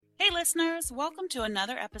listeners, welcome to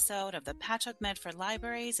another episode of the Patchogue Medford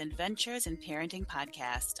Library's Adventures in Parenting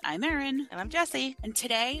podcast. I'm Erin. And I'm Jessie. And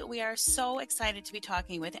today we are so excited to be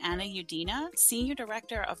talking with Anna Udina, Senior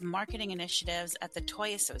Director of Marketing Initiatives at the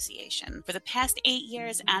Toy Association. For the past 8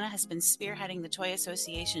 years, Anna has been spearheading the Toy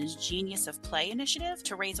Association's Genius of Play initiative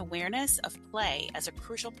to raise awareness of play as a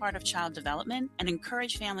crucial part of child development and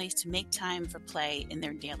encourage families to make time for play in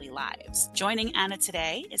their daily lives. Joining Anna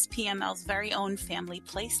today is PML's very own family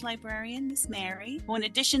place librarian, Miss Mary, who in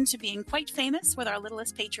addition to being quite famous with our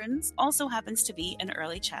littlest patrons, also happens to be an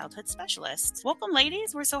early childhood specialist. Welcome,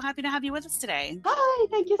 ladies. We're so happy to have you with us today. Hi,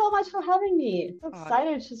 thank you so much for having me. So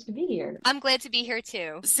excited just to be here. I'm glad to be here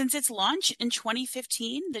too. Since its launch in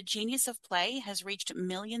 2015, the Genius of Play has reached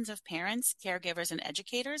millions of parents, caregivers, and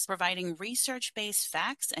educators, providing research-based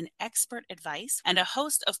facts and expert advice, and a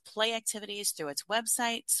host of play activities through its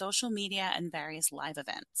website, social media, and various live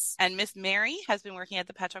events. And Miss Mary has been working at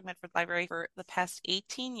the Patchogue Medford Library for the past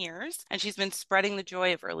 18 years, and she's been spreading the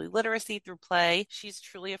joy of early literacy through play. She's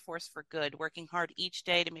truly a force for good, working hard each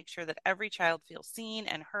day to make sure that every child feels seen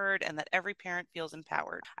and heard and that every parent feels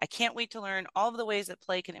empowered. I can't wait to learn all of the ways that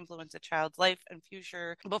play can influence a child's life and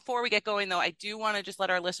future. Before we get going, though, I do want to just let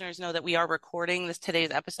our listeners know that we are recording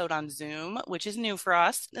today's episode on Zoom, which is new for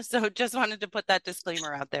us. So just wanted to put that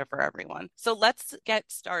disclaimer out there for everyone. So let's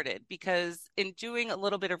get started, because in doing a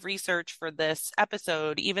little bit of research for this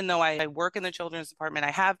episode, even though I work in the children's department,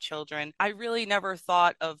 I have children, I really never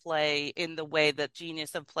thought of play in the way that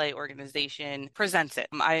Genius of Play organization presents it.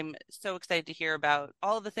 I'm so excited to hear about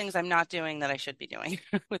all of the things I'm not doing that I should be doing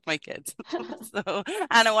with my kids. So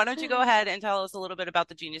Anna, why don't you go ahead and tell us a little bit about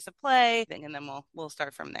the Genius of Play thing, and then we'll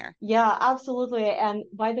start from there. Yeah, absolutely. And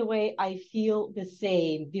by the way, I feel the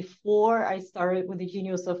same. Before I started with the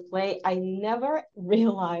Genius of Play, I never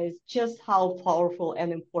realized just how powerful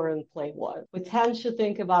and important play was. We tend to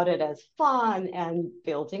think about it as fun and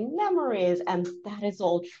building memories, and that is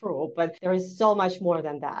all true, but there is so much more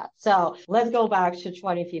than that. So let's go back to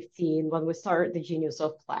 2015 when we started the Genius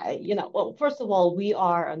of Play. Well, first of all, we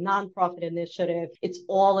are a nonprofit initiative. It's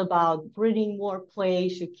all about bringing more play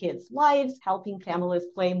to kids' lives, helping families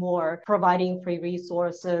play more, providing free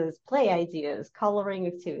resources, play ideas, coloring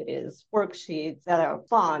activities, worksheets that are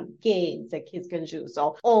fun, games that kids can do,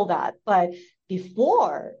 so all that. But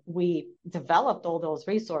before we developed all those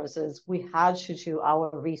resources, we had to do our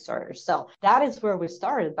research. So that is where we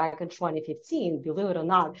started back in 2015, believe it or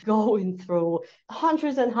not, going through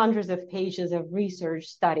hundreds and hundreds of pages of research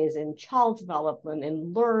studies in child development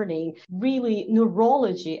and learning, really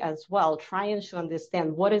neurology as well, trying to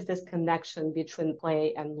understand what is this connection between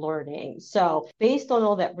play and learning. So based on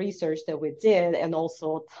all that research that we did, and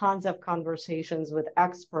also tons of conversations with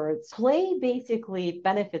experts, play basically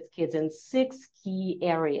benefits kids in 6 key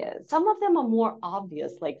areas. Some of them are more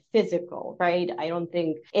obvious, like physical, right? I don't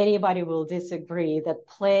think anybody will disagree that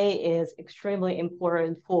play is extremely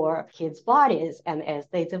important for kids' bodies. And as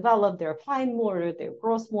they develop their fine motor, their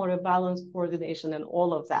gross motor, balance, coordination, and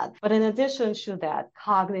all of that. But in addition to that,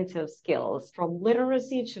 cognitive skills, from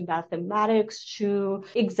literacy to mathematics to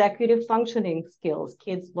executive functioning skills,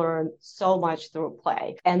 kids learn so much through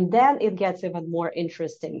play. And then it gets even more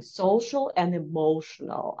interesting, social and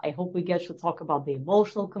emotional. I hope we get to talk about the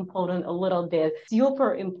emotional component a little bit.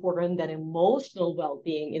 Super important that emotional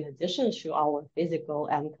well-being, in addition to our physical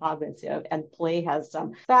and cognitive, and play has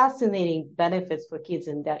some fascinating benefits for kids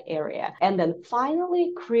in that area. And then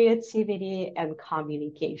finally, creativity and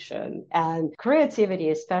communication. And creativity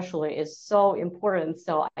especially is so important.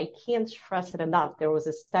 So I can't stress it enough. There was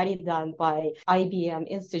a study done by IBM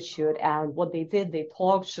Institute, and what they did, they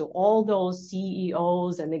talked to all those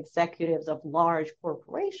CEOs and executives of large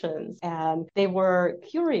corporations, and they were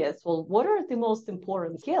curious, well, what are the most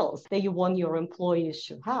important skills that you want your employees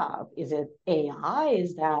to have? Is it AI?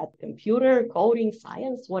 Is that computer, coding,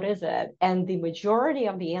 science? What is it? And the majority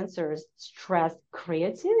of the answers stress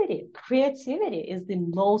creativity. Creativity is the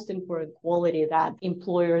most important quality that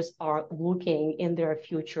employers are looking in their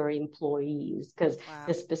future employees, because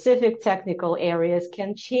the specific technical areas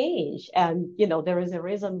can change. And, there is a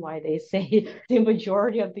reason why they say the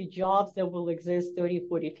majority of the jobs that will exist 30,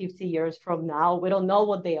 40, 50 years from now, we don't know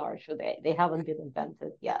what they are today. They haven't been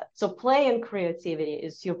invented yet. So play and creativity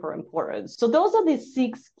is super important. So those are the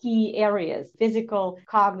 6 key areas: physical,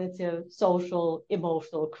 cognitive, social,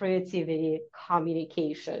 emotional, creativity,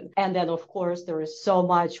 communication. And then, of course, there is so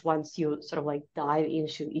much once you sort of like dive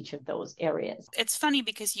into each of those areas. It's funny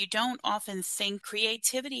because you don't often think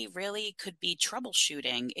creativity really could be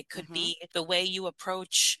troubleshooting. It could be the way you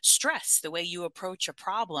approach stress, the way you approach a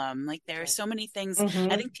problem. Like there are so many things.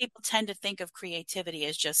 I think people tend to think of creativity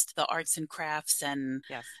as just just the arts and crafts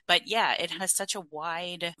Yes. but yeah, it has such a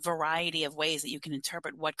wide variety of ways that you can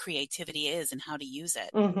interpret what creativity is and how to use it.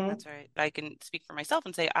 That's right. I can speak for myself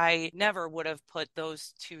and say I never would have put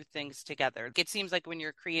those two things together. It seems like when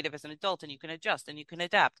you're creative as an adult and you can adjust and you can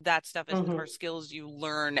adapt, that stuff are skills you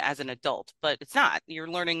learn as an adult, but it's not. You're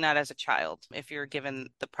learning that as a child if you're given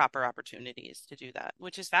the proper opportunities to do that,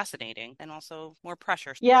 which is fascinating and also more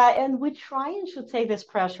pressure. Yeah, and we try and should take this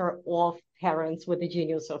pressure off parents with the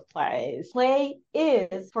genius of play. Play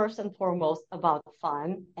is first and foremost about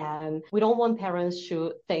fun, and we don't want parents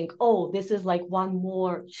to think, oh, this is like one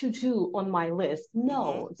more to do on my list.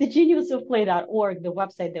 No, the geniusofplay.org, the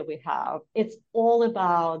website that we have, it's all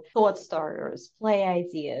about thought starters, play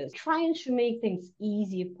ideas, trying to make things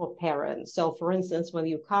easy for parents. So, for instance, when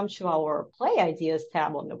you come to our play ideas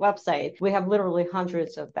tab on the website, we have literally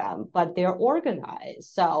hundreds of them, but they're organized.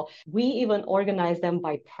 So we even organize them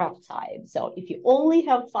by prep time. So if you only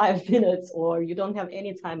have 5 minutes or you don't have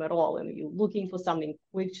any time at all and you're looking for something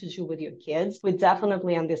quick to do with your kids, we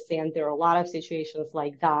definitely understand there are a lot of situations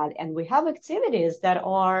like that. And we have activities that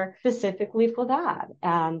are specifically for that.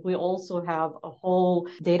 And we also have a whole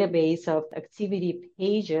database of activity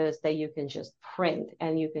pages that you can just print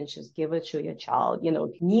and you can just give it to your child. You know,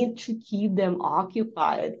 if you need to keep them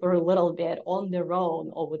occupied for a little bit on their own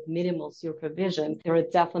or with minimal supervision, there are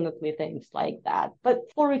definitely things like that. But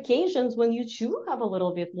for occasions when you do have a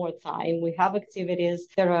little bit more time, we have activities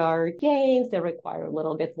that are games that require a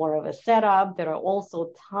little bit more of a setup. There are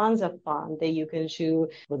also tons of fun that you can do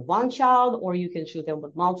with one child, or you can do them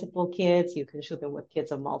with multiple kids. You can do them with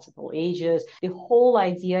kids of multiple ages. The whole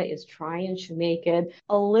idea is trying to make it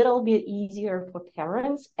a little bit easier for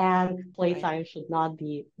parents, and playtime should not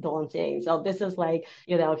be daunting. So this is like,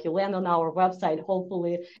 you know, if you land on our website,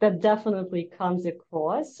 hopefully that definitely comes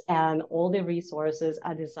across, and all the resources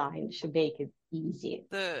are designed to make it easy.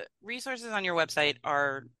 The resources on your website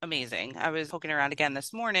are amazing. I was poking around again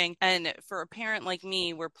this morning, and for a parent like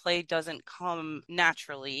me where play doesn't come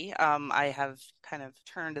naturally, I have kind of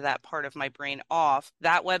turned that part of my brain off.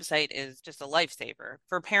 That website is just a lifesaver.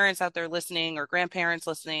 For parents out there listening or grandparents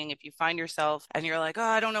listening, if you find yourself and you're like, oh,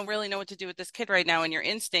 I don't really know what to do with this kid right now, and your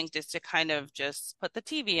instinct is to kind of just put the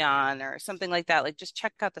TV on or something like that, like just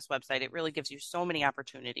check out this website. It really gives you so many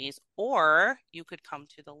opportunities. Or you could come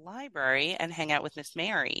to the library and hang out with Miss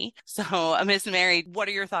Mary. So, Miss Mary, what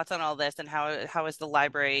are your thoughts on all this, and how has the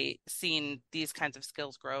library seen these kinds of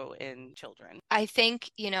skills grow in children? I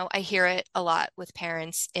think, you know, I hear it a lot with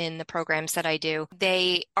parents in the programs that I do.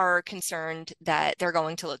 They are concerned that they're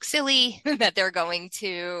going to look silly, that they're going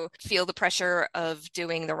to feel the pressure of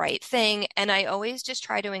doing the right thing. And I always just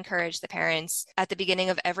try to encourage the parents at the beginning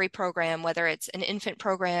of every program, whether it's an infant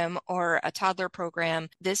program or a toddler program,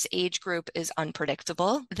 this age group is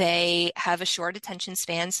unpredictable. They have a short attention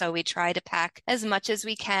span, so we try to pack as much as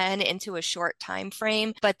we can into a short time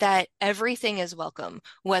frame, but that everything is welcome,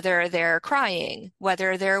 whether they're crying,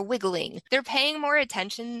 whether they're wiggling, they're paying more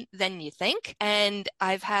attention than you think. And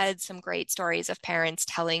I've had some great stories of parents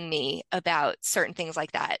telling me about certain things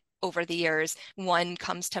like that over the years. One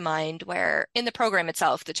comes to mind where in the program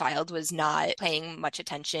itself, the child was not paying much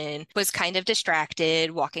attention, was kind of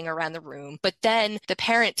distracted, walking around the room. But then the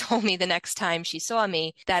parent told me the next time she saw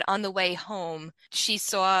me that on the way home, she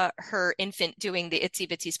saw her infant doing the itsy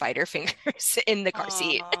bitsy spider fingers in the car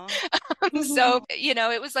seat. So, you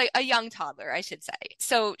know, it was like a young toddler, I should say.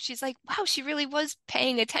 So she's like, wow, she really was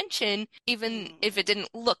paying attention, even if it didn't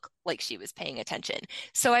look like she was paying attention.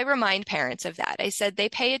 So I remind parents of that. I said they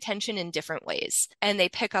pay attention in different ways and they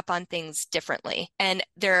pick up on things differently. And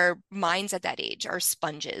their minds at that age are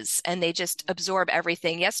sponges and they just absorb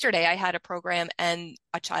everything. Yesterday, I had a program and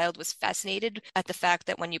a child was fascinated at the fact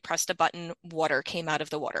that when you pressed a button, water came out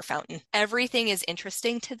of the water fountain. Everything is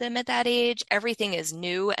interesting to them at that age. Everything is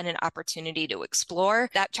new and an opportunity to explore.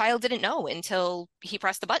 That child didn't know until he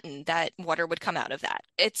pressed the button that water would come out of that.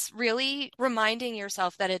 It's really reminding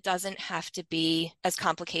yourself that it doesn't have to be as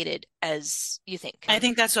complicated as you think. I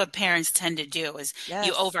think that's what parents tend to do is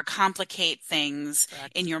you overcomplicate things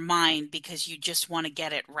in your mind because you just want to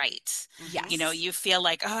get it right. Yes. You know, you feel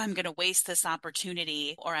like, oh, I'm going to waste this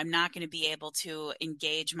opportunity, or I'm not going to be able to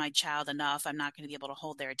engage my child enough. I'm not going to be able to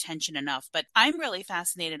hold their attention enough. But I'm really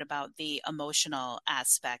fascinated about the emotional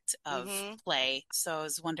aspect of play. So I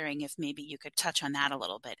was wondering if maybe you could touch on that a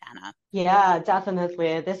little bit, Anna. Yeah,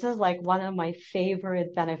 definitely. This is like one of my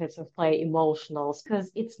favorite benefits benefits of play emotional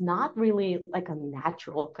because it's not really like a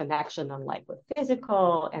natural connection, unlike with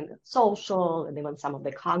physical and social and even some of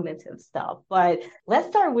the cognitive stuff. But let's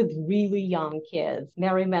start with really young kids.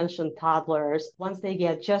 Mary mentioned toddlers. Once they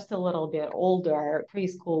get just a little bit older,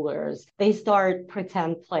 preschoolers, they start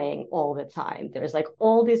pretend playing all the time. There's like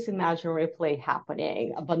all this imaginary play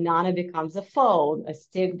happening. A banana becomes a phone, a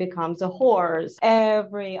stick becomes a horse,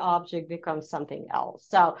 every object becomes something else.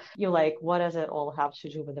 So you're like, what does it all have to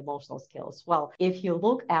do with emotional skills? Well, if you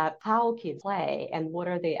look at how kids play and what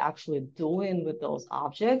are they actually doing with those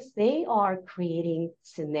objects, they are creating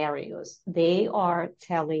scenarios. They are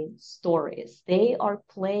telling stories. They are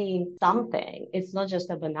playing something. It's not just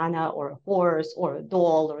a banana or a horse or a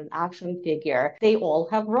doll or an action figure. They all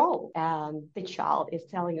have roles, and the child is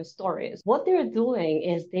telling a story. What they're doing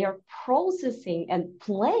is they are processing and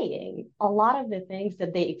playing a lot of the things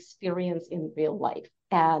that they experience in real life.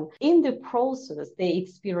 And in the process, they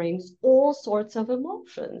experience all sorts of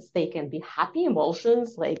emotions. They can be happy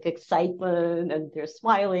emotions like excitement and they're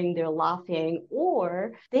smiling, they're laughing,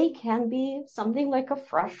 or they can be something like a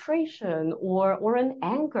frustration or an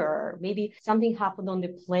anger. Maybe something happened on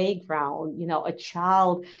the playground, a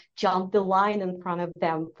child jumped the line in front of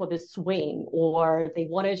them for the swing, or they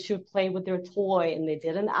wanted to play with their toy and they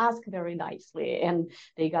didn't ask very nicely and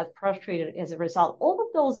they got frustrated as a result. All of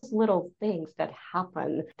those little things that happen,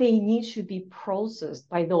 they need to be processed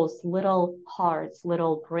by those little hearts,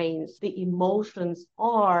 little brains. The emotions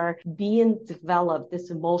are being developed, this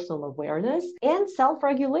emotional awareness and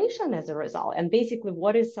self-regulation as a result. And basically,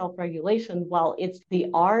 what is self-regulation? Well, it's the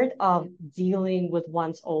art of dealing with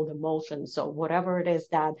one's own emotions. So whatever it is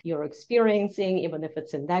that you're experiencing, even if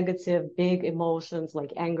it's a negative, big emotions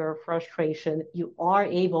like anger, frustration, you are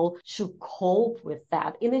able to cope with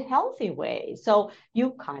that in a healthy way. So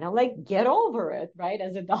you kind of like get over it, right?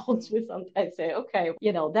 As adults, we sometimes say, okay,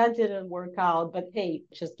 that didn't work out, but hey,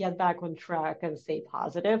 just get back on track and stay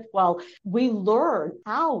positive. Well, we learn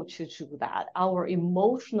how to do that. Our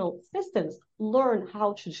emotional systems learn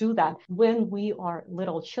how to do that when we are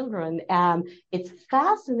little children. And it's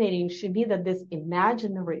fascinating to me that this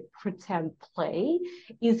imaginary pretend play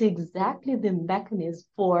is exactly the mechanism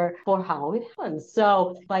for how it happens.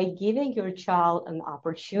 So by giving your child an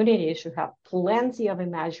opportunity to have plenty of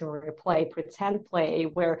imaginary play, pretend play,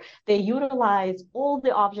 where they utilize all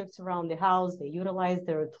the objects around the house, they utilize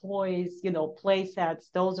their toys, play sets,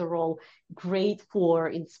 those are all great for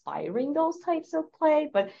inspiring those types of play.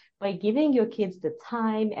 But by giving your kids the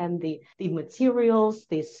time and the materials,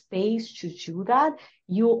 the space to do that,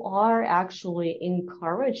 you are actually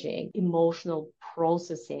encouraging emotional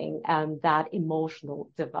processing and that emotional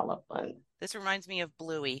development. This reminds me of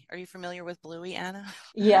Bluey. Are you familiar with Bluey, Anna?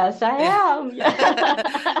 Yes, I am.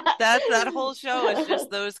 That whole show is just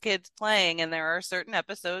those kids playing, and there are certain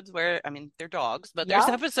episodes where, they're dogs, but there's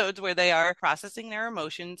episodes where they are processing their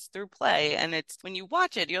emotions through play, and it's when you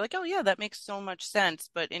watch it, you're like, oh yeah, that makes so much sense,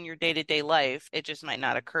 but in your day-to-day life, it just might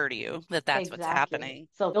not occur to you that that's what's happening.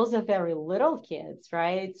 So those are very little kids,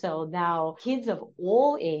 right? So now kids of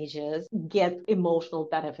all ages get emotional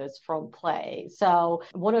benefits from play. So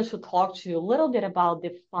I wanted to talk to you a little bit about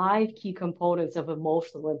the 5 key components of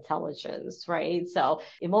emotional intelligence, right? So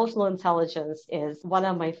emotional intelligence is one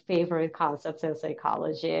of my favorite concepts in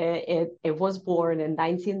psychology. It was born in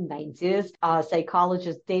 1990s.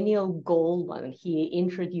 Psychologist Daniel Goleman, he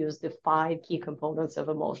introduced the 5 key components of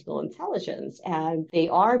emotional intelligence, and they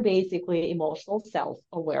are basically emotional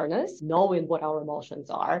self-awareness, knowing what our emotions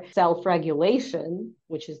are, self-regulation,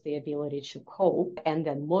 which is the ability to cope, and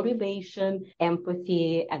then motivation,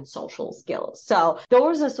 empathy, and social skills. So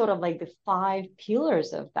those are sort of like the 5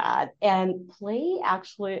 pillars of that. And play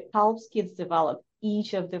actually helps kids develop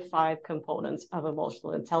each of the 5 components of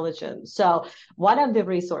emotional intelligence. So one of the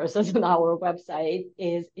resources on our website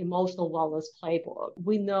is Emotional Wellness Playbook.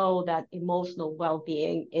 We know that emotional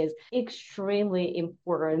well-being is extremely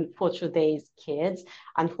important for today's kids.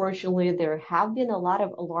 Unfortunately, there have been a lot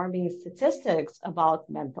of alarming statistics about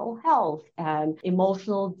mental health and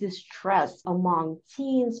emotional distress among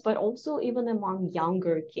teens, but also even among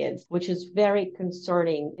younger kids, which is very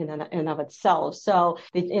concerning in and of itself. So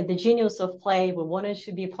the Genius of Play, we wanted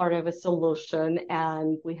to be part of a solution,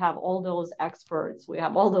 and we have all those experts, we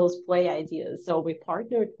have all those play ideas. So we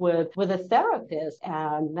partnered with a therapist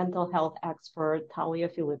and mental health expert, Talia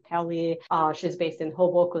Filippelli. She's based in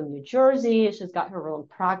Hoboken, New Jersey. She's got her own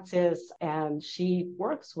practice, and she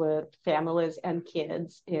works with families and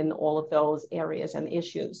kids in all of those areas and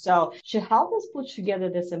issues. So she helped us put together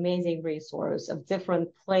this amazing resource of different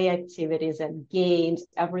play activities and games.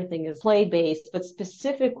 Everything is play-based, but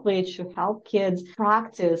specifically to help kids kids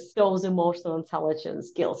practice those emotional intelligence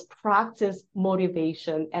skills, practice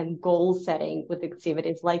motivation and goal setting with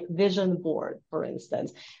activities like vision board, for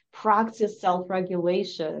instance, practice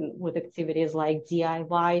self-regulation with activities like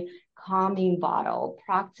DIY calming bottle,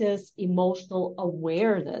 practice emotional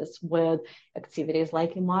awareness with activities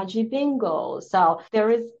like emoji bingo. So there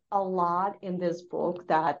is a lot in this book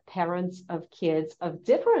that parents of kids of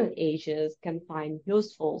different ages can find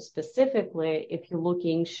useful, specifically if you're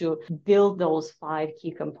looking to build those 5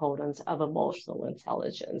 key components of emotional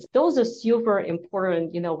intelligence. Those are super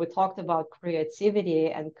important. We talked about creativity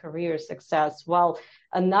and career success. Well,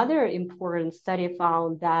 another important study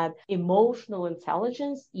found that emotional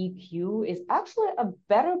intelligence, EQ, is actually a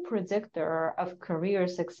better predictor of career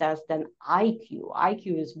success than IQ.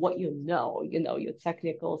 IQ is what your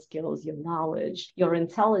technical skills, your knowledge, your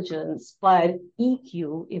intelligence. But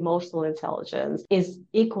EQ, emotional intelligence, is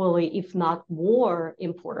equally, if not more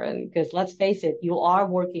important, because let's face it, you are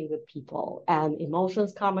working with people and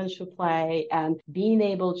emotions come into play, and being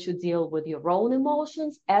able to deal with your own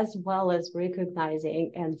emotions as well as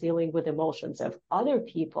recognizing and dealing with emotions of other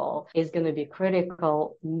people is going to be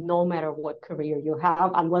critical no matter what career you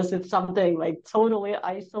have, unless it's something like totally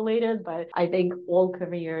isolated. But I think all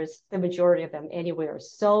careers, the majority of them anyway, are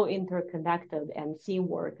so interconnected, and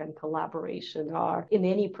teamwork and collaboration are in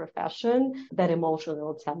any profession that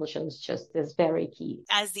emotional intelligence just is very key.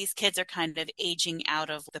 As these kids are kind of aging out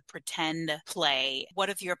of the pretend play, what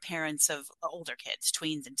of your parents of older kids,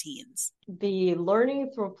 tweens and teens? The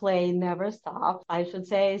learning through play never stops, I should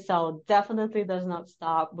say. So definitely does not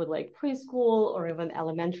stop with like preschool or even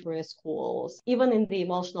elementary schools. Even in the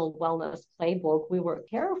emotional wellness playbook, we were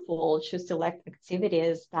careful to select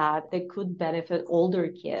activities that they could benefit older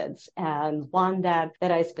kids. And one that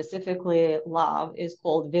I specifically love is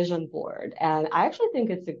called Vision Board. And I actually think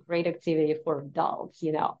it's a great activity for adults.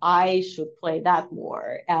 I should play that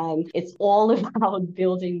more. And it's all about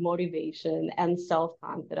building motivation and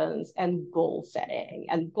self-confidence and goal setting.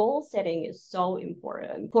 And goal setting is so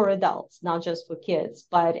important for adults, not just for kids.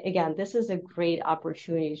 But again, this is a great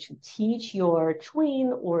opportunity to teach your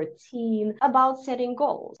tween or teen about setting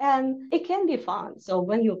goals. And it can be fun. So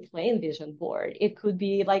when you're playing Vision Board, it could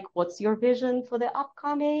be like, what's your vision for the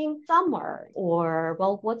upcoming summer? Or,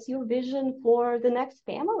 well, what's your vision for the next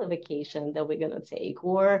family vacation that we're going to take?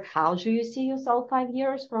 Or how do you see yourself 5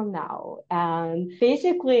 years from now? And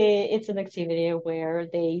basically, it's an activity where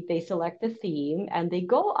they select a theme and they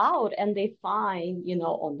go out and they find,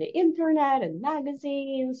 on the internet and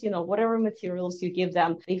magazines, whatever materials you give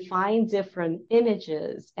them, they find different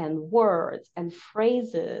images and words and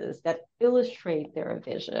phrases that illustrate their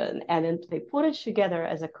vision. And then they put it together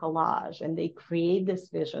as a collage and they create this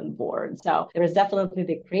vision board. So there is definitely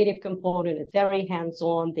the creative component. It's very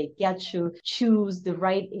hands-on. They get to choose the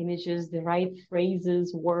right images, the right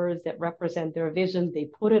phrases, words that represent their vision. They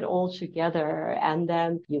put it all together and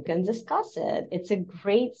then you can discuss it. It's a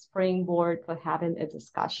great springboard for having a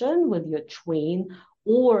discussion with your tween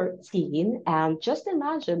or teen, and just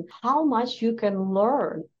imagine how much you can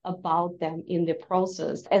learn about them in the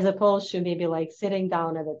process, as opposed to maybe like sitting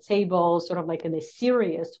down at a table, sort of like in a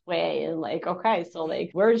serious way, and like, okay, so like,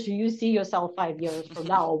 where do you see yourself 5 years from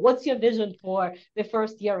now? What's your vision for the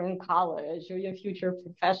first year in college or your future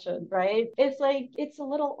profession, right? It's like, it's a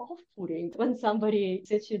little off-putting when somebody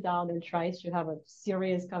sits you down and tries to have a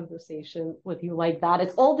serious conversation with you like that.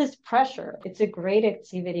 It's all this pressure. It's a great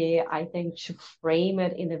activity, I think, to frame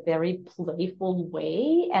it in a very playful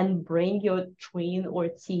way and bring your tween or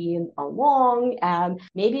teen along, and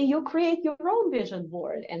maybe you create your own vision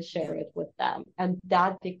board and share it with them, and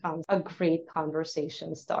that becomes a great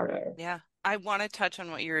conversation starter. Yeah. I want to touch on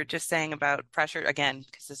what you were just saying about pressure again,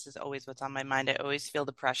 because this is always what's on my mind. I always feel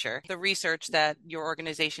the pressure. The research that your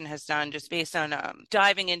organization has done just based on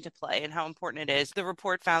diving into play and how important it is. The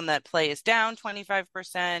report found that play is down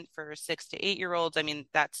 25% for 6 to 8-year-olds. I mean,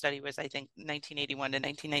 that study was, I think, 1981 to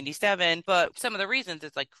 1997. But some of the reasons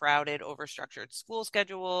it's like crowded, overstructured school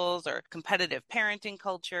schedules or competitive parenting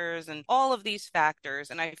cultures and all of these factors.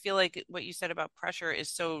 And I feel like what you said about pressure is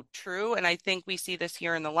so true. And I think we see this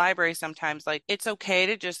here in the library sometimes. Like, it's okay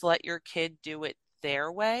to just let your kid do it their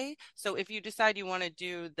way. So if you decide you want to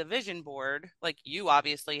do the vision board, like, you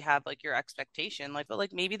obviously have like your expectation, like, but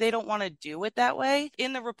like maybe they don't want to do it that way.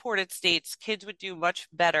 In the report, it states kids would do much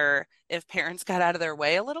better if parents got out of their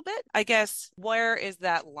way a little bit. I guess, where is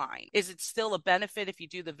that line? Is it still a benefit if you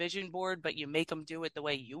do the vision board, but you make them do it the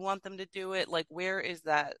way you want them to do it? Like, where is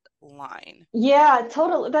that line? Yeah,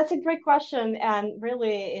 totally. That's a great question. And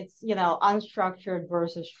really, it's, unstructured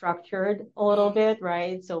versus structured a little bit,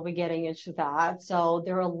 right? So we're getting into that. So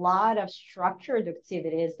there are a lot of structured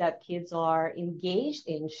activities that kids are engaged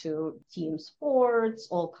into, team sports,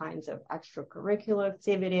 all kinds of extracurricular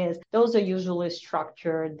activities. Those are usually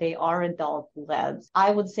structured. They are adult-led.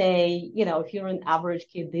 I would say, if you're an average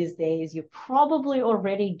kid these days, you're probably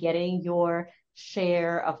already getting your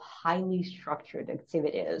share of highly structured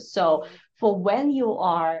activities. So for when you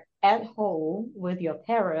are at home with your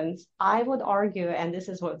parents, I would argue, and this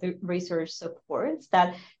is what the research supports,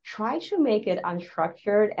 that try to make it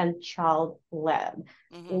unstructured and child-led.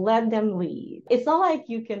 Let them lead. It's not like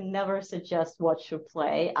you can never suggest what to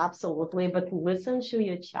play, absolutely, but listen to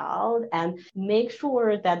your child and make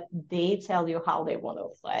sure that they tell you how they want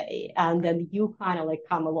to play. And then you kind of like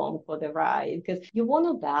come along for the ride, because you want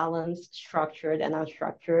to balance structured and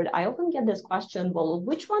unstructured. I often get this question, well,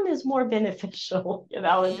 which one is more beneficial?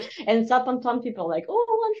 And some people are like,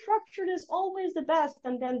 oh, unstructured is always the best.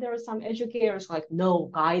 And then there are some educators like,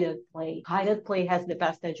 no, guided play. Guided play has the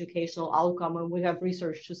best educational outcome, and we have research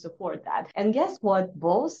to support that. And guess what?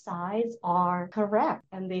 Both sides are correct,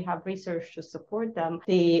 and they have research to support them.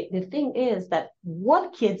 The thing is that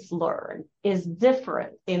what kids learn is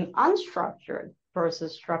different in unstructured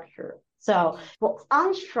versus structured. So, well,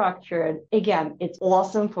 unstructured, again, it's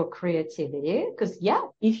awesome for creativity because,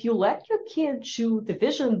 if you let your kid choose the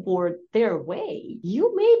vision board their way,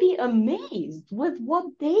 you may be amazed with what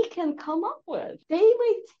they can come up with. They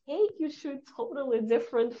may take you to a totally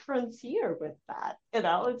different frontier with that.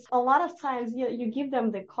 It's a lot of times, you give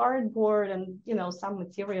them the cardboard and, some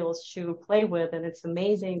materials to play with, and it's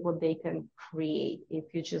amazing what they can create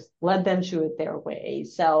if you just let them choose it their way.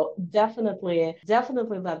 So definitely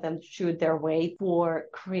let them choose their way for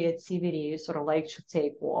creativity sort of like to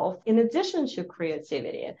take off. In addition to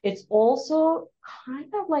creativity, it's also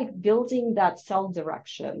kind of like building that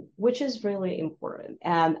self-direction, which is really important.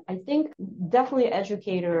 And I think definitely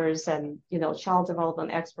educators and, child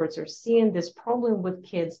development experts are seeing this problem with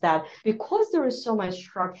kids that because there is so much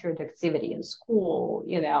structured activity in school,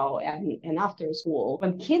 and after school,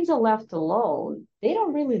 when kids are left alone, they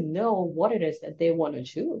don't really know what it is that they want to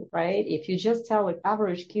do, right? If you just tell an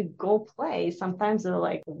average kid, go play, sometimes they're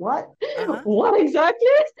like, what? What exactly?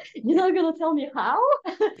 You're not going to tell me how?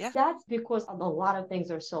 Yeah. That's because a lot of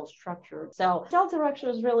things are self-structured. So self-direction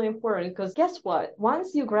is really important because guess what?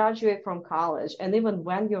 Once you graduate from college, and even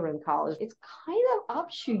when you're in college, it's kind of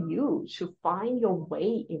up to you to find your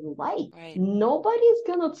way in life. Right. Nobody's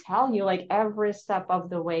going to tell you like every step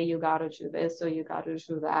of the way, you got to do this or you got to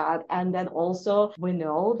do that. And then also we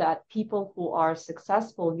know that people who are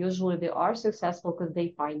successful, usually they are successful because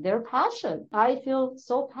they find their passion. I feel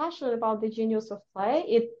so passionate about the Genius of Play.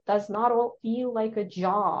 It does not all feel like a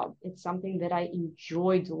job. It's something that I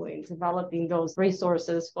enjoy doing, developing those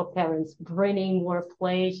resources for parents, bringing more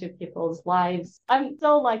play to people's lives. I'm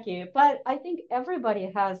so lucky, but I think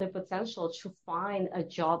everybody has the potential to find a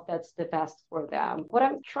job that's the best for them. What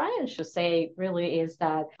I'm trying to say really is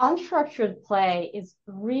that unstructured play is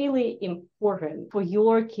really important for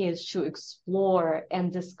your kids to explore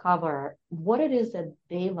and discover what it is that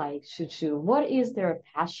they like to do. What is their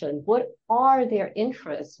passion? What are their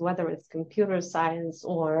interests, whether it's computer science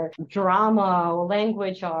or drama or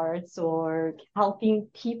language arts or helping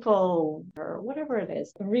people or whatever it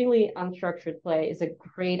is. Really unstructured play is a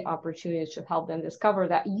great opportunity to help them discover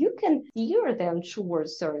that you can steer them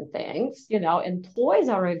towards certain things, and toys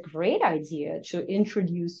are a great idea to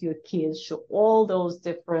introduce your kids to all those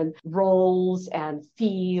different roles and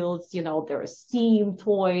fields. There are STEAM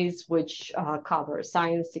toys, which cover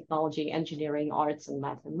science, technology, engineering, arts, and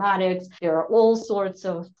mathematics. There are all sorts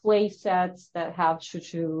of play sets that have to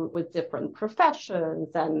do with different professions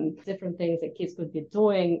and different things that kids could be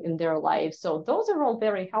doing in their life. So those are all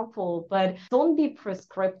very helpful, but don't be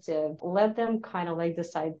prescriptive. Let them kind of like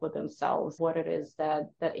decide for themselves what it is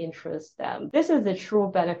that interests them. This is the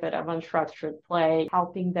true benefit of unstructured play,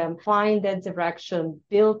 helping them find that direction,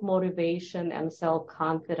 build motivation and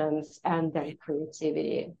self-confidence, and then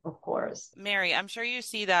creativity, of course. Mary, I'm sure you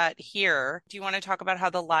see that here. Do you want to talk about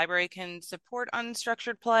how the library can support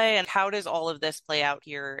unstructured play, and how does all of this play out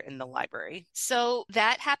here in the library? So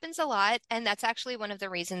that happens a lot, and that's actually one of the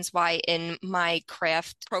reasons why in my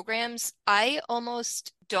craft programs, I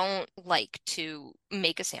almost don't like to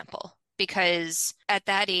make a sample. Because at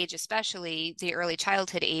that age, especially the early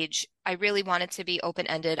childhood age, I really want it to be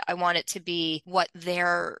open-ended. I want it to be what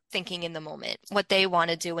they're thinking in the moment, what they want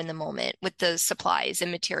to do in the moment with the supplies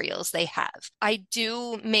and materials they have. I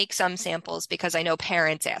do make some samples because I know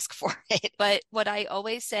parents ask for it. But what I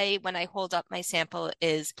always say when I hold up my sample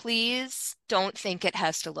is, please don't think it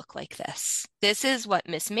has to look like this. This is what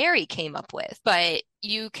Miss Mary came up with, but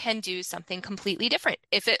you can do something completely different.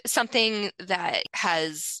 If it's something that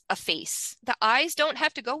has a face, the eyes don't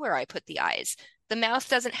have to go where I put the eyes. The mouth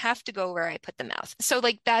doesn't have to go where I put the mouth. So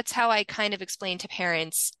like that's how I kind of explain to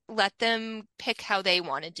parents, let them pick how they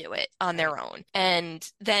want to do it on their own. And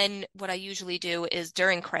then what I usually do is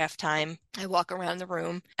during craft time, I walk around the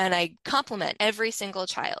room and I compliment every single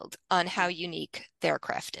child on how unique their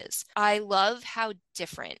craft is. I love how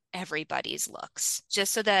different everybody's looks,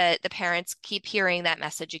 just so that the parents keep hearing that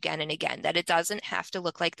message again and again, that it doesn't have to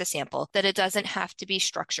look like the sample, that it doesn't have to be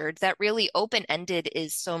structured, that really open-ended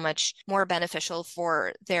is so much more beneficial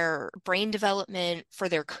for their brain development, for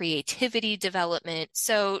their creativity development.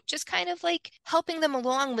 So just kind of like helping them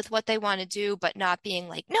along with what they want to do, but not being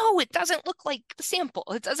like, no, it doesn't look like the sample.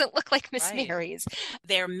 It doesn't look like Miss Mary's.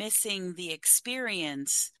 They're missing the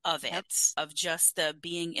experience of it, of just the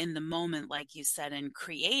being in the moment, like you said, and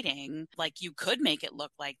creating. Like you could make it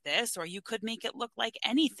look like this, or you could make it look like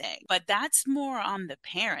anything. But that's more on the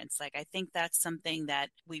parents. Like I think that's something that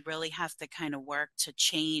we really have to kind of work to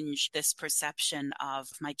change this perception of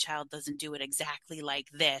my child doesn't do it exactly like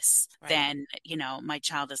this, then, you know, my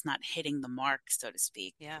child is not hitting the mark, so to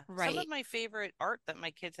speak. Yeah. Some of my favorite art that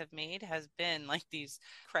my kids have made has been like these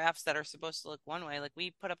crafts that are supposed to look one way. Like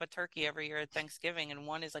we put up a turkey every year at Thanksgiving, and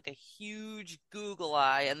one is like a huge Google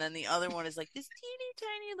eye, and then the other one is like this teeny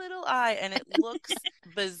tiny little eye, and it looks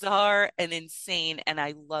bizarre and insane, and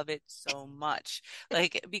I love it so much.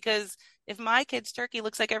 Like, because if my kid's turkey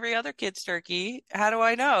looks like every other kid's turkey, how do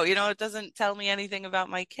I know? You know, it doesn't tell me anything about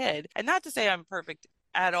my kid. And not to say I'm perfect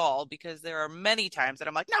at all, because there are many times that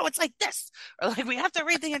I'm like, no, it's like this, or like we have to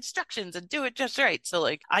read the instructions and do it just right. So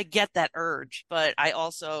like I get that urge, but I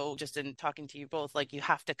also, just in talking to you both, like you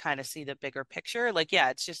have to kind of see the bigger picture. Like, yeah,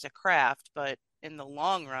 it's just a craft, but in the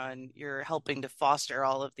long run, you're helping to foster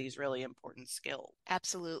all of these really important skills.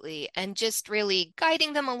 Absolutely. And just really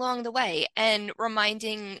guiding them along the way and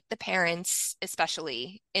reminding the parents,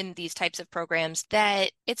 especially in these types of programs, that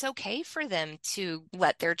it's okay for them to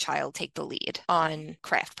let their child take the lead on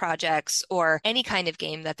craft projects or any kind of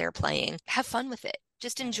game that they're playing. Have fun with it.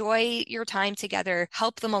 Just enjoy your time together,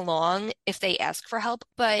 help them along if they ask for help.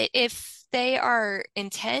 But if they are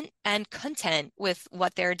intent and content with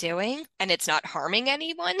what they're doing and it's not harming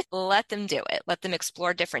anyone, let them do it. Let them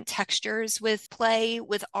explore different textures with play,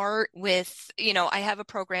 with art, with, you know, I have a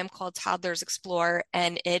program called Toddlers Explore,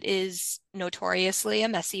 and it is notoriously a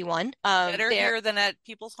messy one. Better here than at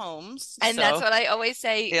people's homes. And that's what I always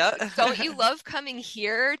say. Yeah. Don't you love coming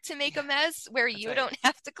here to make a mess where you don't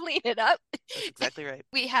have to clean it up? That's exactly right.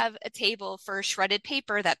 We have a table for shredded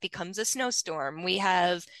paper that becomes a snowstorm. We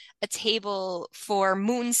have a table for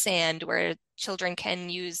moon sand where children can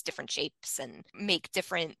use different shapes and make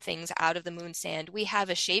different things out of the moon sand. We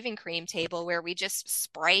have a shaving cream table where we just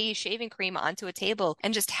spray shaving cream onto a table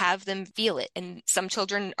and just have them feel it. And some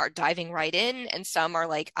children are diving right in, and some are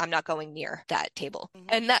like, I'm not going near that table.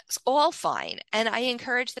 And that's all fine. And I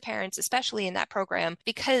encourage the parents, especially in that program,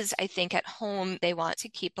 because I think at home they want to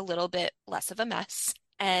keep a little bit less of a mess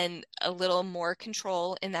and a little more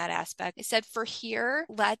control in that aspect. I said, for here,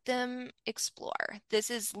 let them explore.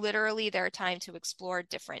 This is literally their time to explore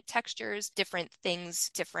different textures, different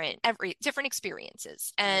things, different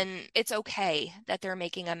experiences. And it's okay that they're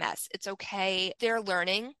making a mess. It's okay. They're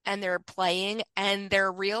learning and they're playing and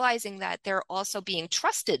they're realizing that they're also being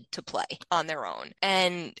trusted to play on their own.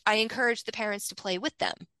 And I encourage the parents to play with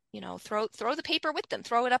them. You know, throw the paper with them,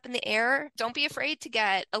 throw it up in the air. Don't be afraid to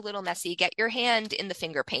get a little messy. Get your hand in the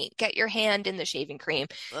finger paint, get your hand in the shaving cream.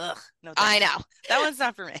 Ugh, no, I know. That one's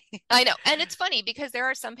not for me. I know. And it's funny because there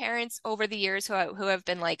are some parents over the years who have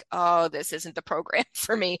been like, oh, this isn't the program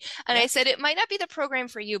for me. And I said, it might not be the program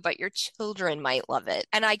for you, but your children might love it.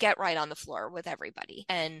 And I get right on the floor with everybody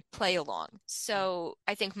and play along. So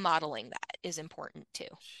I think modeling that is important too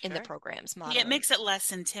in the programs. Yeah, it makes it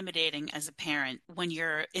less intimidating as a parent when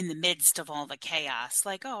you're in the midst of all the chaos.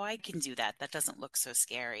 Like, oh, I can do that. That doesn't look so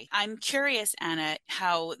scary. I'm curious, Anna,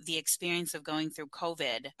 how the experience of going through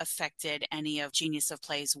COVID affected any of Genius of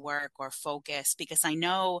Play's work or focus, because I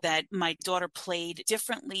know that my daughter played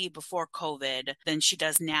differently before COVID than she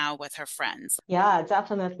does now with her friends. Yeah,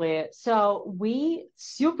 definitely. So we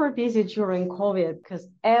super busy during COVID because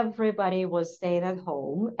everybody was staying at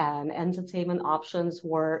home and entertainment options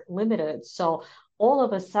were limited. So all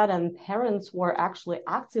of a sudden parents were actually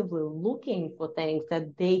actively looking for things that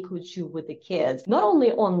they could do with the kids, not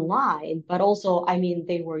only online, but also, I mean,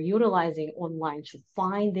 they were utilizing online to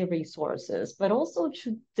find the resources, but also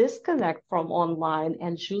to disconnect from online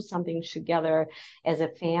and do something together as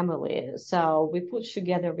a family. So we put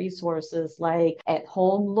together resources like at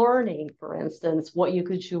home learning, for instance, what you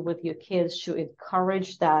could do with your kids to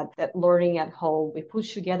encourage that learning at home. We put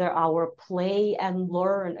together our play and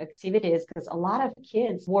learn activities because a lot of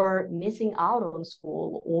kids were missing out on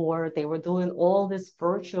school, or they were doing all this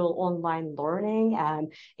virtual online learning,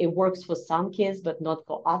 and it works for some kids but not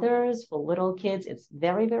for others. For little kids, it's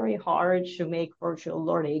very, very hard to make virtual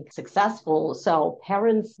learning successful. So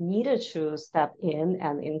parents needed to step in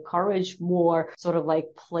and encourage more sort of like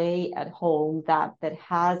play at home that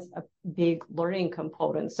has a big learning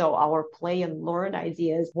component. So our play and learn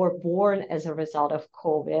ideas were born as a result of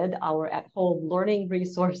COVID. Our at-home learning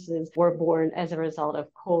resources were born as a result of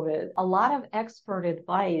COVID. A lot of expert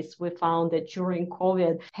advice, we found that during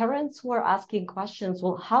COVID, parents were asking questions,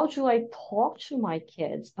 well, how do I talk to my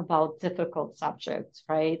kids about difficult subjects,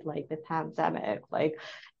 right? Like the pandemic, like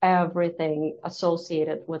everything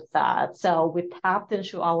associated with that. So we tapped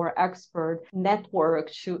into our expert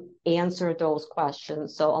network to answer those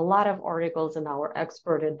questions. So a lot of articles in our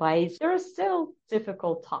expert advice. There are still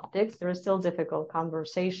difficult topics, there are still difficult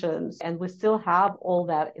conversations, and we still have all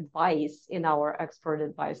that advice in our expert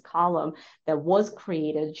advice column that was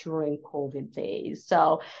created during COVID days.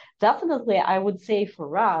 So definitely, I would say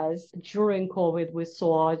for us, during COVID, we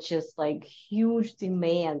saw just like huge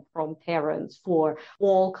demand from parents for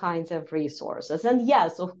all kinds of resources. And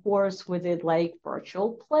yes, of course, we did like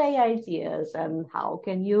virtual play ideas and how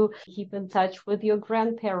can you keep in touch with your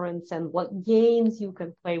grandparents and what games you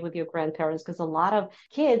can play with your grandparents. Because a lot of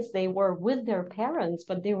kids, they were with their parents,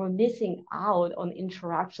 but they were missing out on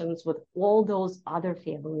interactions with all those other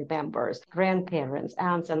family members, grandparents,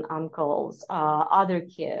 aunts and uncles, other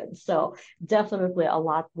kids. So definitely a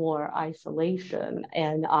lot more isolation.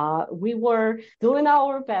 And we were doing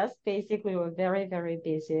our best. Basically, we were very, very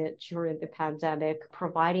busy during the pandemic,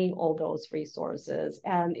 providing all those resources.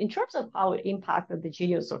 And in terms of how it impacted the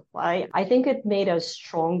Genius of Play, I think it made us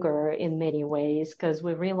stronger in many ways because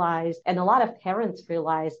we realized, and a lot of parents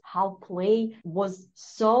realized, how play was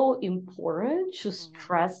so important to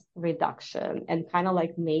stress reduction and kind of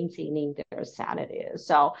like maintaining their sanity.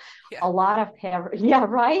 So a lot of parents, yeah,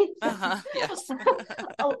 right? Yes.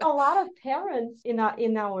 a lot of parents in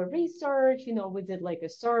our research, we did like a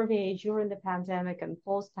survey during the pandemic and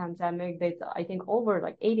post-pandemic. I think over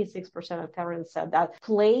like 86% of parents said that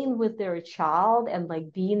playing with their child and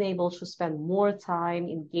like being able to spend more time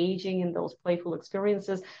engaging in those playful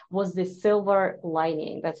experiences was the silver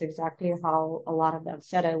lining. That's exactly how a lot of them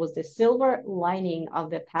said it was the silver lining of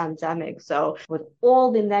the pandemic. So with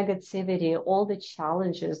all the negativity, all the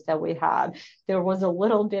challenges that we had, there was a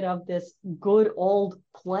little bit of this good old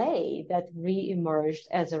play that re-emerged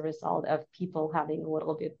as a result of people having a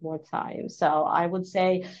little bit more time. So I would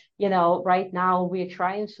say, right now we're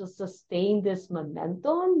trying to sustain this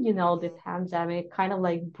momentum. The pandemic kind of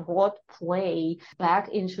like brought play back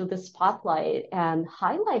into the spotlight and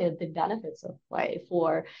highlighted the benefits of play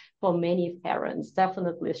for many parents.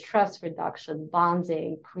 Definitely stress reduction,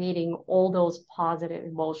 bonding, creating all those positive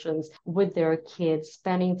emotions with their kids,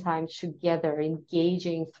 spending time together,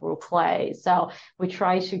 engaging through play. So we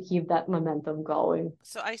try to keep that momentum going.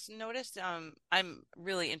 So I noticed, I'm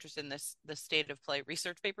really interested in the state of play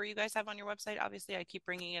research paper you guys have on your website. Obviously, I keep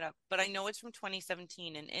bringing it up, but I know it's from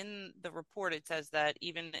 2017. And in the report, it says that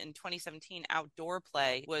even in 2017, outdoor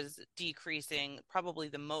play was decreasing probably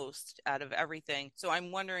the most out of everything. So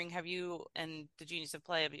I'm wondering, have you and the Genius of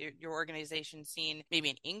Play, have your organization seen maybe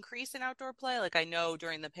an increase in outdoor play? Like I know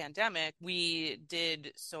during the pandemic, we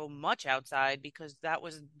did so much outside because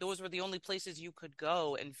those were the only places you could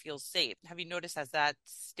go and feel safe. Have you noticed, has that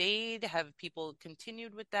stayed? Have people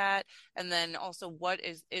continued with that? And then also, what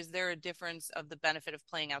is there a difference of the benefit of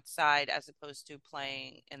playing outside as opposed to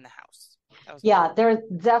playing in the house? Yeah, there are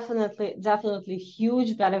definitely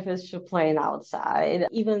huge benefits to playing outside.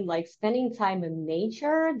 Even like spending time in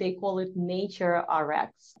nature, they call it nature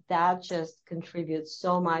RX. That just contributes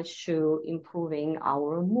so much to improving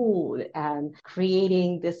our mood and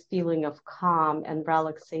creating this feeling of calm and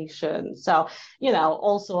relaxation. So,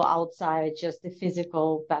 also outside, just the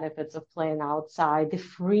physical benefits of playing outside, the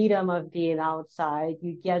freedom of being outside.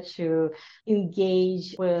 You get to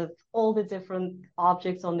engage with all the different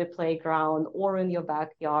objects on the playground. playground or in your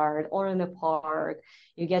backyard or in a park.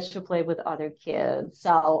 You get to play with other kids.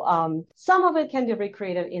 So some of it can be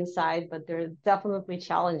recreated inside, but there are definitely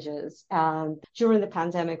challenges. During the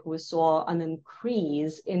pandemic, we saw an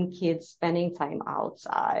increase in kids spending time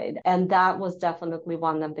outside. And that was definitely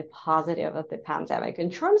one of the positives of the pandemic.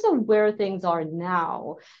 In terms of where things are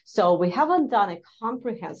now, so we haven't done a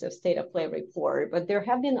comprehensive state of play report, but there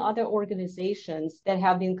have been other organizations that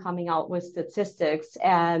have been coming out with statistics.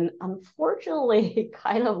 And unfortunately, it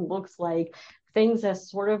kind of looks like things are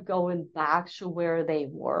sort of going back to where they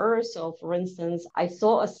were. So for instance, I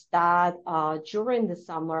saw a stat during the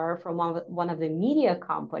summer from one of the media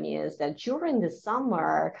companies that during the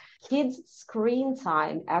summer, kids' screen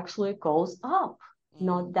time actually goes up,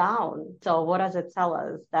 not down. So what does it tell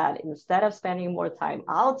us? That instead of spending more time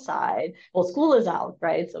outside, well, school is out,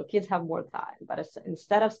 right? So kids have more time, but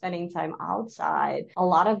instead of spending time outside, a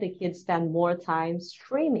lot of the kids spend more time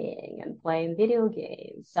streaming and playing video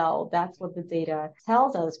games. So that's what the data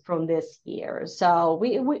tells us from this year. So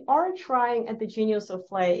we are trying at the Genius of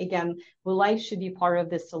Play, again, we like to be part of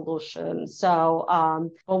the solution. So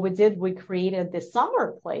what we did, we created the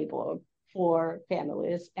summer playbook for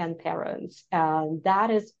families and parents. And that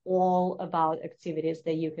is all about activities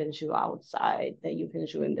that you can do outside, that you can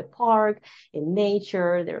do in the park, in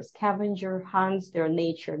nature. There's scavenger hunts, there's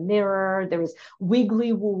nature mirror, there's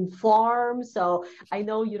Wiggly Worm Farm. So I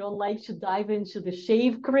know you don't like to dive into the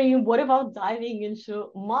shave cream. What about diving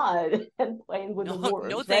into mud and playing with the worms?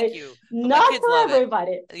 No, right? thank you. But Not for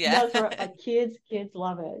everybody. Yeah. But kids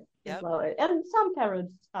love it. Yep. Love it. And some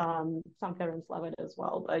parents love it as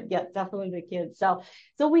well, but yeah, definitely the kids. So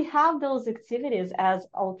we have those activities as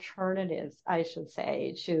alternatives, I should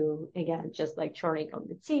say, to, again, just like turning on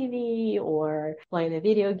the TV or playing a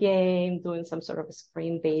video game, doing some sort of a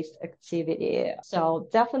screen-based activity. So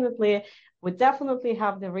we definitely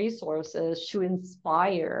have the resources to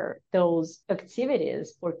inspire those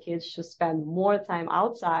activities for kids to spend more time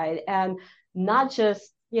outside and not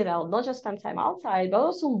just spend time outside, but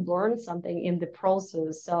also learn something in the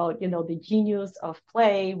process. So, the genius of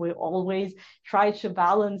play, we always try to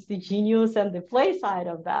balance the genius and the play side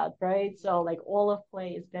of that, right? So like all of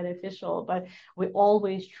play is beneficial, but we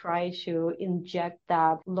always try to inject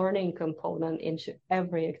that learning component into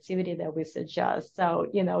every activity that we suggest. So,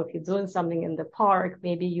 if you're doing something in the park,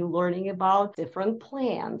 maybe you're learning about different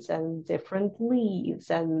plants and different leaves,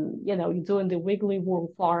 and, you're doing the Wiggly Worm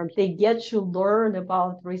Farm, they get to learn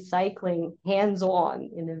about recycling hands-on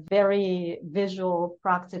in a very visual,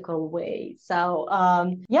 practical way. So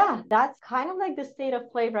that's kind of like the state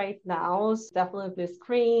of play right now. So definitely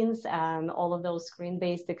screens and all of those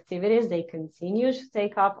screen-based activities, they continue to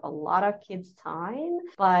take up a lot of kids' time.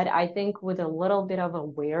 But I think with a little bit of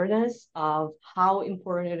awareness of how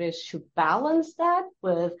important it is to balance that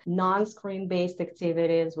with non-screen-based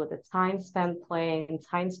activities, with the time spent playing,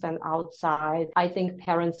 time spent outside, I think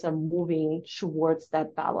parents are moving towards that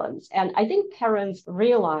balance. And I think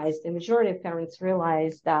the majority of parents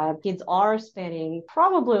realize that kids are spending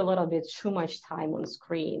probably a little bit too much time on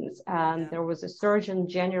screens. And there was a Surgeon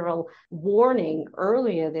General warning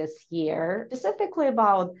earlier this year, specifically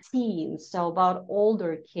about teens, so about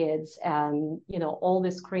older kids and, all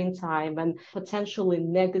the screen time and potentially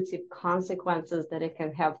negative consequences that it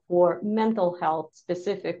can have for mental health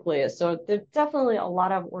specifically. So there's definitely a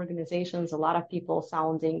lot of organizations, a lot of people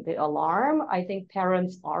sounding the alarm. I think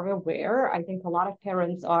parents are aware. I think a lot of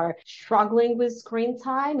parents are struggling with screen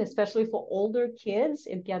time, especially for older kids.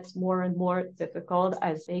 It gets more and more difficult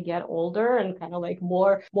as they get older and kind of like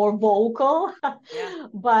more vocal. Yeah.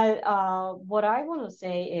 But what I want to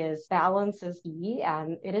say is balance is key,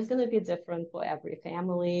 and it is going to be different for every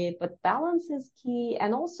family, but balance is key.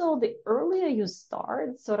 And also the earlier you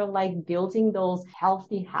start sort of like building those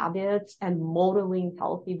healthy habits and modeling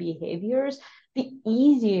healthy behaviors, the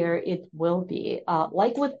easier it will be,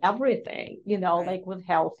 like with everything, Right. like with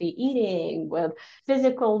healthy eating, with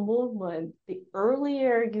physical movement. The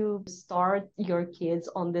earlier you start your kids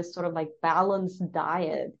on this sort of like balanced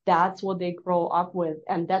diet, that's what they grow up with.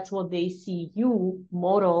 And that's what they see you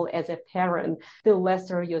model as a parent, the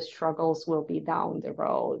lesser your struggles will be down the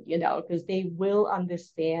road, because they will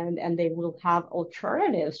understand and they will have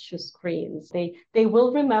alternatives to screens. They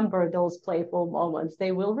will remember those playful moments.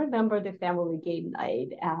 They will remember the family game night,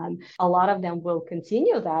 and a lot of them will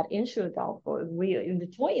continue that into adulthood. We in the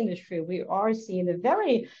toy industry, we are seeing a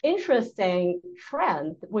very interesting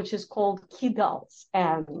trend, which is called kidults.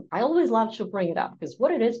 And I always love to bring it up because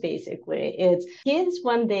what it is basically, it's kids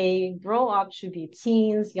when they grow up to be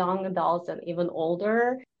teens, young adults, and even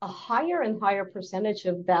older, a higher and higher percentage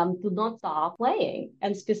of them do not stop playing,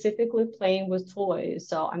 and specifically playing with toys.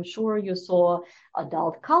 So I'm sure you saw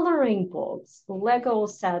adult coloring books, Lego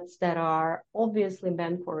sets that are obviously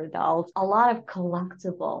meant for adults, a lot of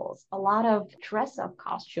collectibles, a lot of dress up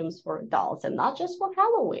costumes for adults, and not just for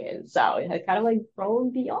Halloween. So it had kind of like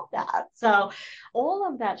grown beyond that. So all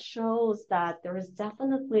of that shows that there is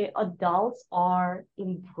definitely adults are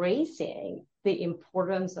embracing the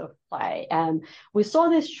importance of play. And we saw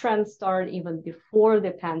this trend start even before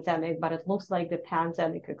the pandemic, but it looks like the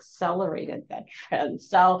pandemic accelerated that trend.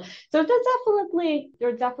 So there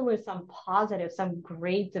are definitely some positive, some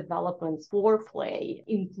great developments for play,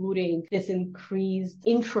 including this increased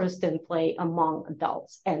interest in play among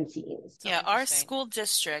adults and teens. So Yeah, our interesting. school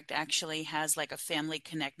district actually has like a family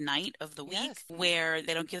connect night of the week Yes. where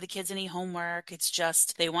they don't give the kids any homework. It's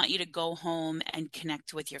just they want you to go home and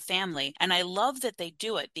connect with your family. And I love that they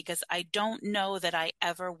do it because I don't know that I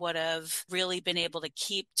ever would have really been able to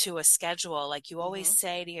keep to a schedule. Like you always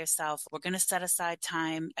say to yourself, we're going to set aside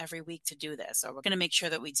time every week to do this, or we're going to make sure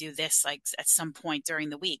that we do this like at some point during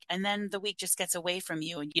the week. And then the week just gets away from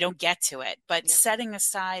you and you don't get to it. But setting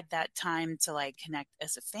aside that time to like connect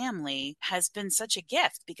as a family has been such a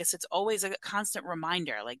gift because it's always a constant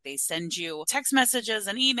reminder. Like they send you text messages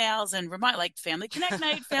and emails and remind like family connect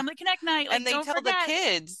night, family connect night. Like And they don't tell forget. the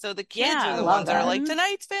kids. So the kids Yeah. are I the love ones that are that. like,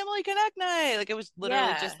 tonight's family connect night. Like it was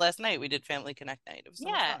literally Yeah. just last night we did family connect night. It was so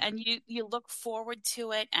much Yeah, fun. and you look forward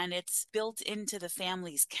to it and it's built into the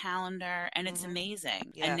family's calendar and it's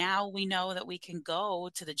amazing. Yeah. And now we know that we can go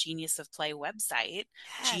to the Genius of Play website,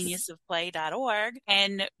 Yes. geniusofplay.org,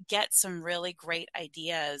 and get some really great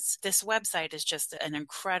ideas. This website is just an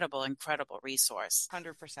incredible, incredible resource.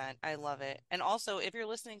 100%. I love it. And also, if you're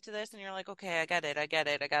listening to this and you're like, okay, I get it. I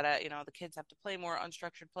gotta, the kids have to play more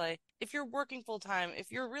unstructured play. If you're working full time,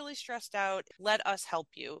 if you're really stressed out, let us help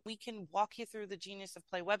you. We can walk you through the Genius of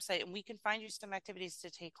Play website and we can find you some activities to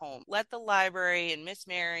take home. Let the library and Miss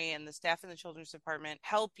Mary and the staff in the children's department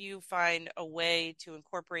help you find a way to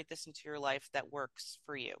incorporate this into your life that works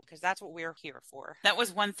for you, because that's what we're here for. That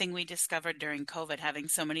was one thing we discovered during COVID, having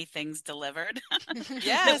so many things delivered.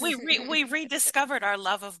 Yes. That we rediscovered our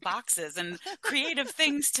love of boxes and creative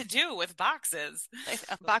things to do with boxes.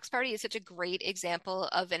 Box Party is such a great example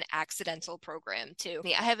of an accidental program too.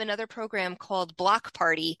 I have another program called Block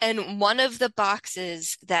Party, and one of the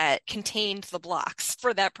boxes that contained the blocks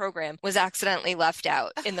for that program was accidentally left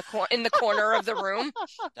out in the corner of the room.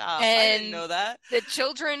 I didn't know that. The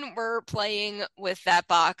children were playing with that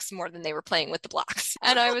box more than they were playing with the blocks.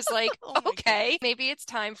 And I was like, okay, maybe it's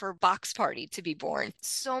time for Box Party to be born.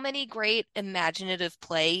 So many great imaginative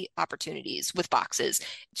play opportunities with boxes.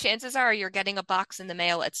 Chances are you're getting a box in the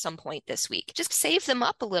mail at some point this week. Just save them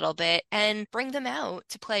up a little bit and bring them out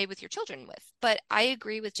to play with your children with. But I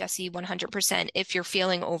agree with Jessie 100%. If you're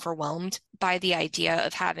feeling overwhelmed by the idea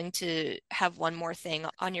of having to have one more thing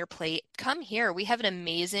on your plate, come here. We have an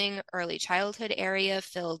amazing early childhood area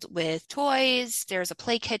filled with toys. There's a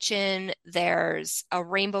play kitchen. There's a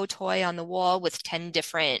rainbow toy on the wall with 10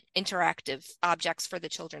 different interactive objects for the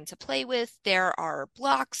children to play with. There are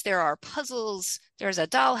blocks. There are puzzles. There's a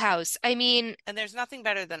dollhouse. I mean, and there's nothing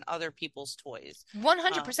better than other people's toys.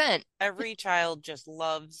 100%. Every child just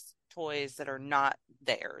loves toys that are not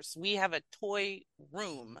theirs. We have a toy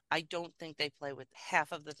room. I don't think they play with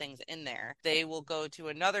half of the things in there. They will go to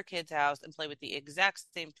another kid's house and play with the exact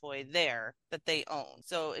same toy there that they own.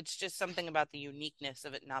 So it's just something about the uniqueness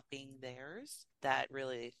of it not being theirs that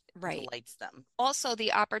really delights them. Also,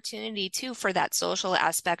 the opportunity too for that social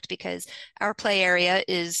aspect, because our play area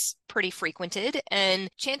is pretty frequented and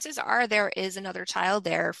chances are there is another child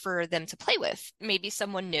there for them to play with. Maybe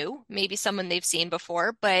someone new, maybe someone they've seen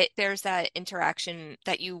before, but there's that interaction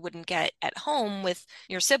that you wouldn't get at home with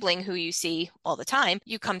your sibling who you see all the time.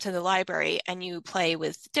 You come to the library and you play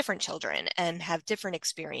with different children and have different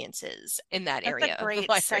experiences in that area. That's a great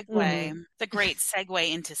segue. The great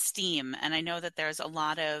segue into STEAM. And I know that there's a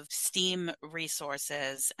lot of STEAM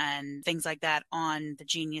resources and things like that on the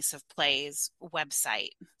Genius of Plays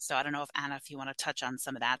website. So I don't know if Anna, if you want to touch on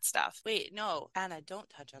some of that stuff. Wait, no, Anna, don't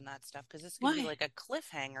touch on that stuff because it's going to be like a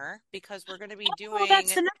cliffhanger because we're going to be doing. Oh,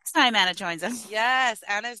 that's the next time Anna joins us. Yes,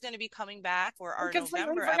 Anna's going to be coming back for our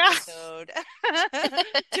November episode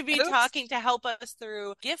to be talking to help us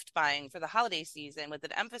through gift buying for the holiday season with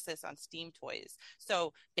an emphasis on STEAM toys.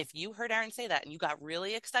 So if you heard Erin say that and you got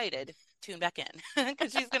really excited, tune back in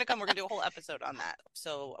because she's going to come. We're going to do a whole episode on that.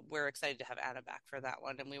 So we're excited to have Anna back for that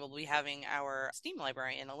one. And we will be having our STEAM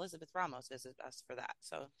librarian, Elizabeth Ramos, visit us for that.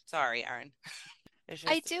 So sorry, Erin.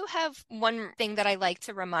 I do have one thing that I like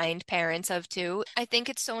to remind parents of too. I think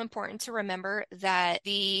it's so important to remember that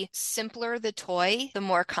the simpler the toy, the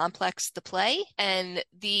more complex the play, and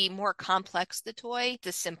the more complex the toy,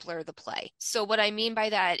 the simpler the play. So what I mean by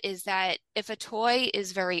that is that if a toy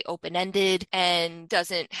is very open-ended and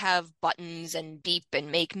doesn't have buttons and beep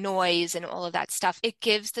and make noise and all of that stuff, it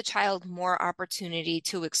gives the child more opportunity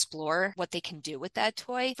to explore what they can do with that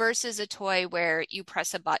toy versus a toy where you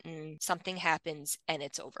press a button, something happens, and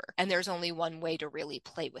it's over. And there's only one way to really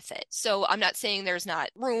play with it. So I'm not saying there's not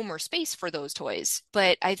room or space for those toys,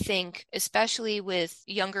 but I think especially with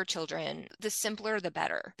younger children, the simpler the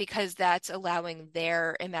better, because that's allowing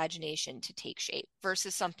their imagination to take shape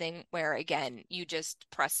versus something where, again, you just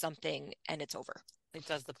press something and it's over. It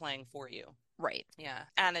does the playing for you. Right. Yeah.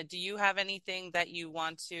 Anna, do you have anything that you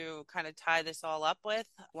want to kind of tie this all up with?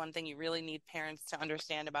 One thing you really need parents to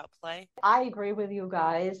understand about play? I agree with you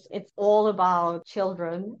guys. It's all about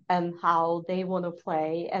children and how they want to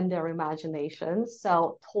play and their imagination.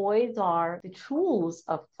 So toys are the tools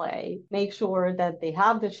of play. Make sure that they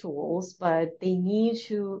have the tools, but they need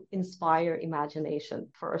to inspire imagination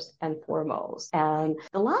first and foremost. And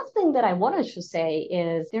the last thing that I wanted to say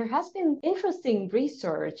is there has been interesting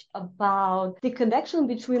research about the connection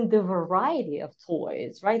between the variety of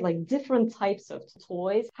toys, right? Like different types of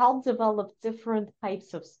toys help develop different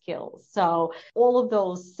types of skills. So all of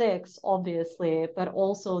those 6, obviously, but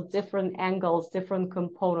also different angles, different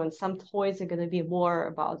components. Some toys are going to be more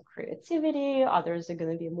about creativity. Others are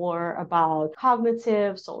going to be more about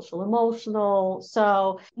cognitive, social, emotional.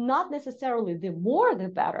 So not necessarily the more the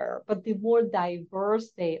better, but the more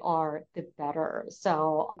diverse they are, the better.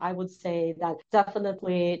 So I would say that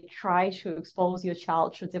definitely try to expose your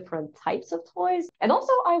child to different types of toys. And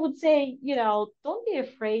also, I would say, don't be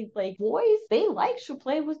afraid. Like boys, they like to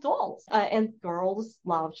play with dolls, and girls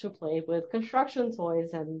love to play with construction toys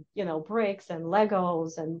and, bricks and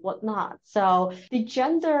Legos and whatnot. So the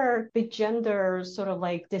gender sort of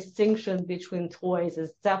like distinction between toys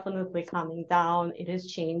is definitely coming down. It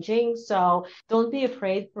is changing. So don't be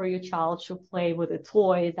afraid for your child to play with a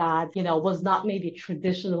toy that, was not maybe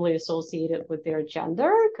traditionally associated with their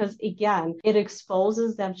gender, because again, it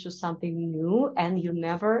exposes them to something new, and you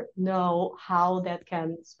never know how that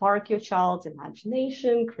can spark your child's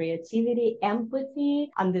imagination, creativity,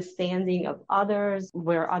 empathy, understanding of others,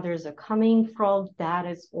 where others are coming from. That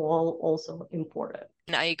is all also important.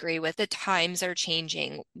 And I agree with the times are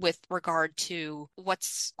changing with regard to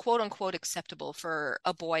what's quote unquote acceptable for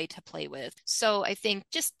a boy to play with. So I think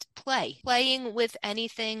just playing with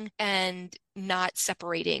anything and not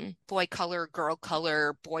separating boy color, toy,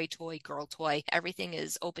 girl toy. Everything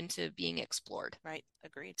is open to being explored. Right.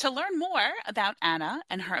 Agreed. To learn more about Anna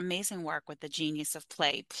and her amazing work with the Genius of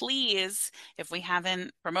Play, please, if we haven't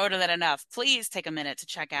promoted that enough, please take a minute to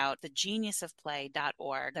check out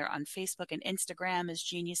thegeniusofplay.org. They're on Facebook and Instagram as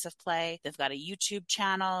Genius of Play. They've got a YouTube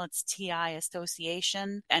channel. It's TI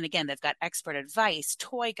Association. And again, they've got expert advice,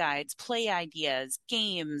 toy guides, play ideas,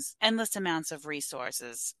 games, endless amounts of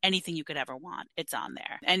resources. Anything you could ever want, it's on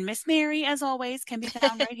there. And Miss Mary, as always, can be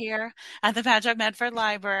found right here at the Patchogue Medford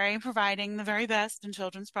Library, providing the very best in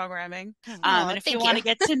children's programming. And if you want to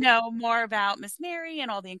get to know more about Miss Mary and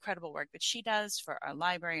all the incredible work that she does for our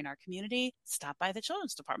library and our community, stop by the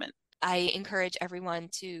children's department. I encourage everyone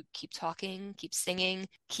to keep talking, keep singing,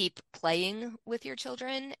 keep playing with your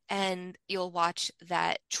children, and you'll watch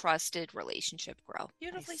that trusted relationship grow.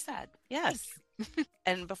 Beautifully said. Yes.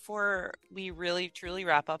 And before we really truly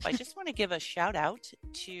wrap up, I just want to give a shout out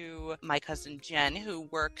to my cousin Jen, who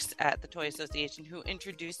works at the Toy Association, who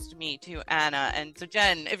introduced me to Anna. And so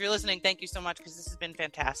Jen, if you're listening, thank you so much, because this has been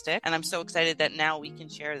fantastic. And I'm so excited that now we can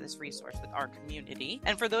share this resource with our community.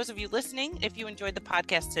 And for those of you listening, if you enjoyed the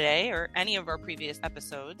podcast today or any of our previous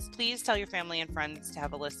episodes, please tell your family and friends to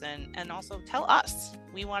have a listen, and also tell us.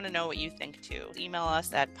 We want to know what you think too. Email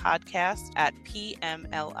us at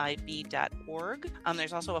podcast@pmlib.org.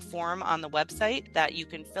 There's also a form on the website that you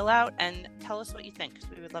can fill out and tell us what you think, because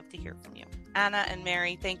we would love to hear from you. Anna and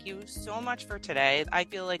Mary, thank you so much for today. I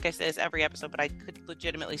feel like I say this every episode, but I could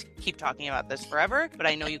legitimately keep talking about this forever. But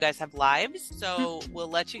I know you guys have lives, so we'll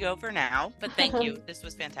let you go for now. But thank you. This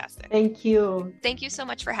was fantastic. Thank you. Thank you so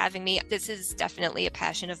much for having me. This is definitely a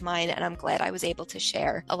passion of mine, and I'm glad I was able to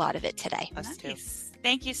share a lot of it today. Us too.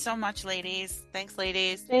 Thank you so much, ladies. Thanks,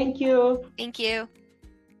 ladies. Thank you. Thank you.